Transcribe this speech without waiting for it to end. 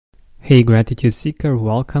Hey Gratitude Seeker,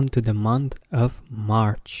 welcome to the month of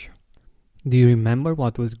March. Do you remember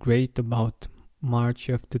what was great about March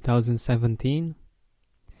of 2017?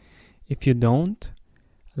 If you don't,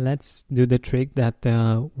 let's do the trick that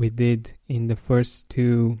we did in the first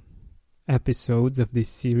two episodes of this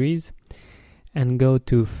series and go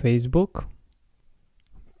to Facebook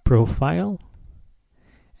profile,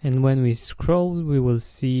 and when we scroll we will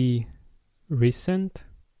see recent.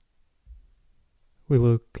 We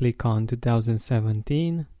will click on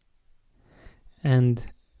 2017, and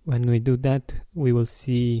when we do that we will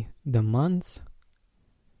see the months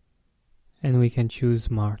and we can choose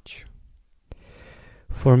March.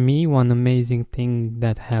 For me, one amazing thing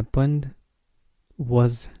that happened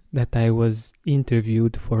was that I was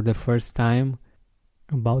interviewed for the first time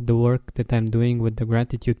about the work that I'm doing with the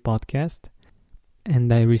Gratitude Podcast,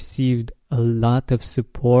 and I received a lot of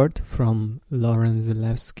support from Lauren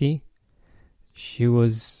Zalewski. She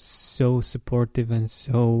was so supportive and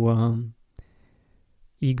so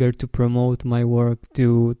eager to promote my work,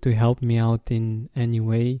 to help me out in any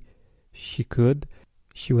way she could.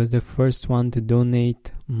 She was the first one to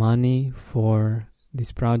donate money for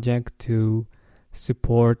this project to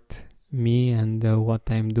support me and what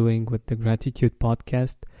I'm doing with the Gratitude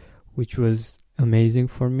Podcast, which was amazing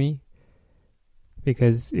for me,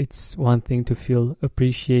 because it's one thing to feel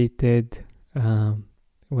appreciated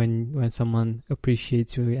when someone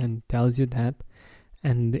appreciates you and tells you that,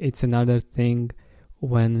 and it's another thing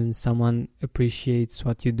when someone appreciates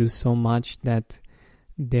what you do so much that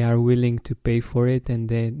they are willing to pay for it, and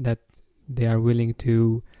that they are willing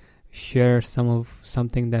to share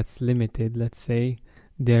something that's limited, let's say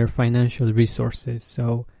their financial resources.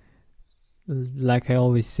 So like I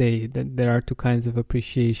always say, that there are two kinds of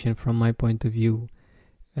appreciation from my point of view,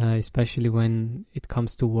 especially when it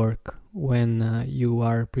comes to work, when you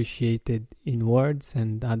are appreciated in words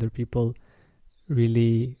and other people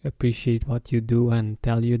really appreciate what you do and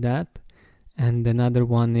tell you that, and another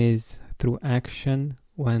one is through action,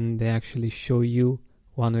 when they actually show you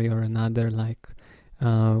one way or another, like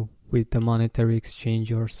with a monetary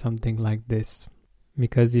exchange or something like this.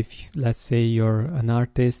 Because if, let's say, you're an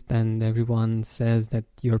artist and everyone says that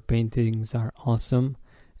your paintings are awesome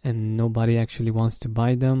and nobody actually wants to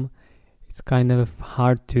buy them, it's kind of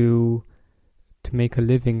hard to make a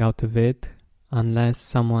living out of it unless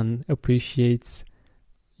someone appreciates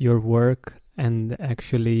your work and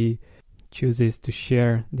actually chooses to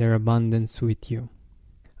share their abundance with you.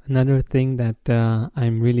 Another thing that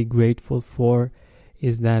I'm really grateful for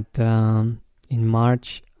is that in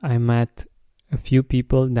March I met a few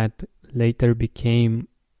people that later became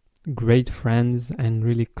great friends and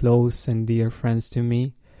really close and dear friends to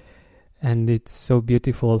me. And it's so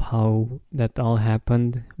beautiful how that all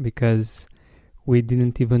happened, because we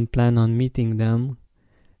didn't even plan on meeting them,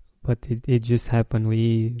 but it just happened.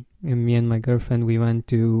 Me and my girlfriend, we went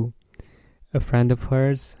to a friend of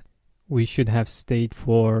hers. We should have stayed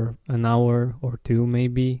for an hour or two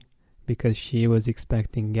maybe, because she was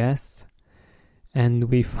expecting guests.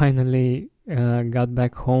 And we finally got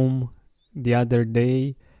back home the other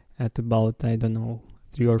day at about,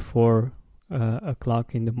 3 or 4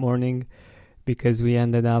 o'clock in the morning, because we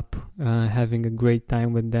ended up having a great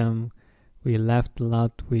time with them. We laughed a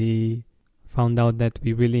lot. We found out that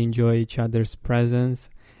we really enjoy each other's presence.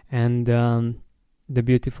 And the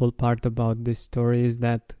beautiful part about this story is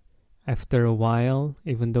that after a while,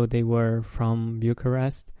 even though they were from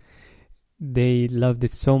Bucharest, they loved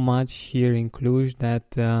it so much here in Cluj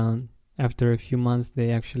that after a few months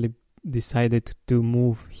they actually decided to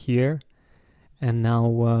move here. And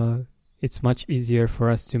now it's much easier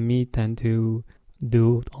for us to meet and to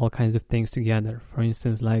do all kinds of things together. For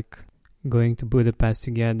instance, like going to Budapest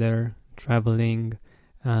together, traveling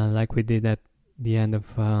like we did at the end of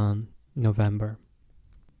November.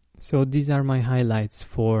 So these are my highlights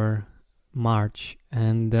for March,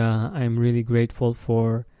 and I'm really grateful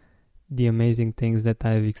for the amazing things that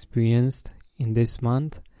I've experienced in this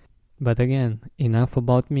month. But again, enough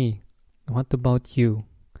about me. What about you?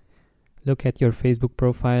 Look at your Facebook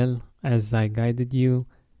profile as I guided you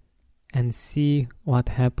and see what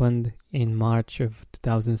happened in March of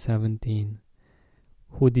 2017.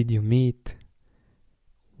 Who did you meet?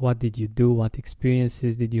 What did you do? What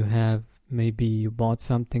experiences did you have? Maybe you bought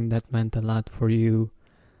something that meant a lot for you,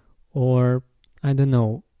 or I don't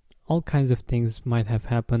know, all kinds of things might have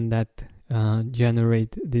happened that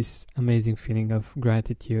generate this amazing feeling of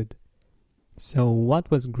gratitude. So what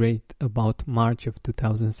was great about March of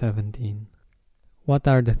 2017? What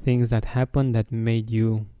are the things that happened that made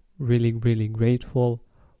you really, really grateful,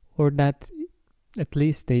 or that at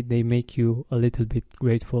least they make you a little bit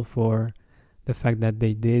grateful for the fact that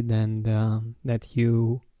they did, and that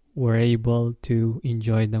you were able to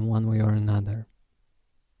enjoy them one way or another.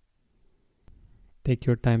 Take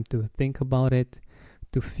your time to think about it,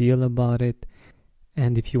 to feel about it,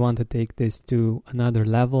 and if you want to take this to another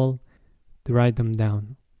level, to write them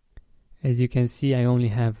down. As you can see, I only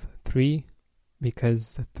have 3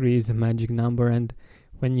 because 3 is a magic number, and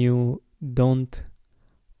when you don't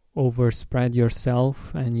overspread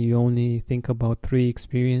yourself and you only think about 3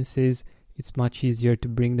 experiences, it's much easier to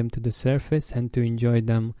bring them to the surface and to enjoy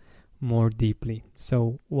them more deeply.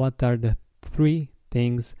 So what are the 3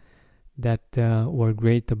 things that were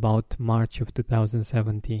great about March of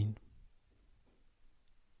 2017?